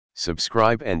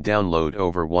Subscribe and download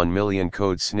over 1 million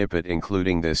code snippet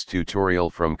including this tutorial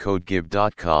from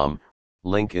codegive.com,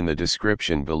 link in the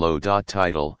description below.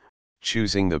 Title,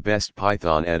 Choosing the Best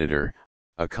Python Editor,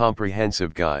 a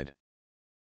Comprehensive Guide.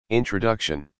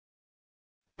 Introduction.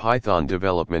 Python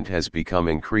development has become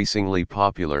increasingly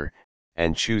popular,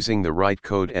 and choosing the right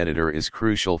code editor is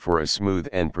crucial for a smooth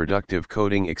and productive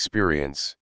coding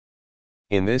experience.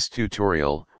 In this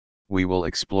tutorial, we will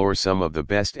explore some of the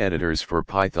best editors for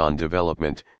Python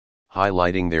development,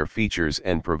 highlighting their features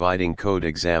and providing code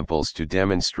examples to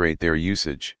demonstrate their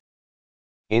usage.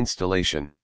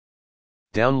 Installation.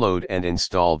 Download and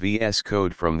install VS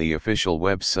Code from the official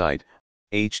website,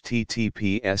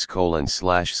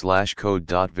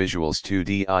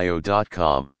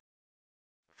 https://code.visuals2dio.com.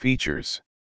 Features.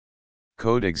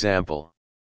 Code example.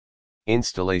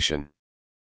 Installation.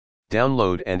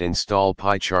 Download and install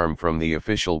PyCharm from the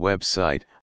official website,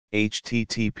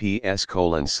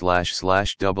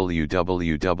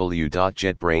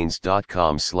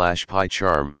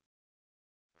 https://www.jetbrains.com/pycharm.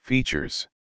 Features.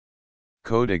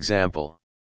 Code example.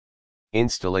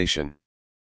 Installation.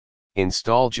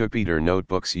 Install Jupyter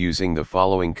Notebooks using the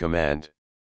following command.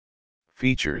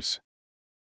 Features.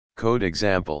 Code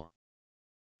example.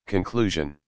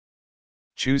 Conclusion.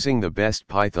 Choosing the best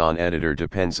Python editor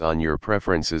depends on your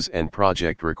preferences and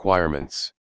project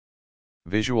requirements.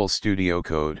 Visual Studio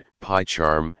Code,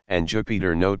 PyCharm, and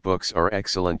Jupyter Notebooks are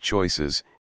excellent choices,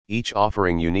 each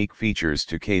offering unique features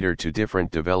to cater to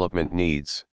different development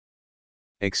needs.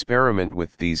 Experiment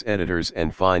with these editors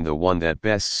and find the one that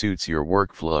best suits your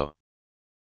workflow.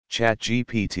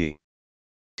 ChatGPT.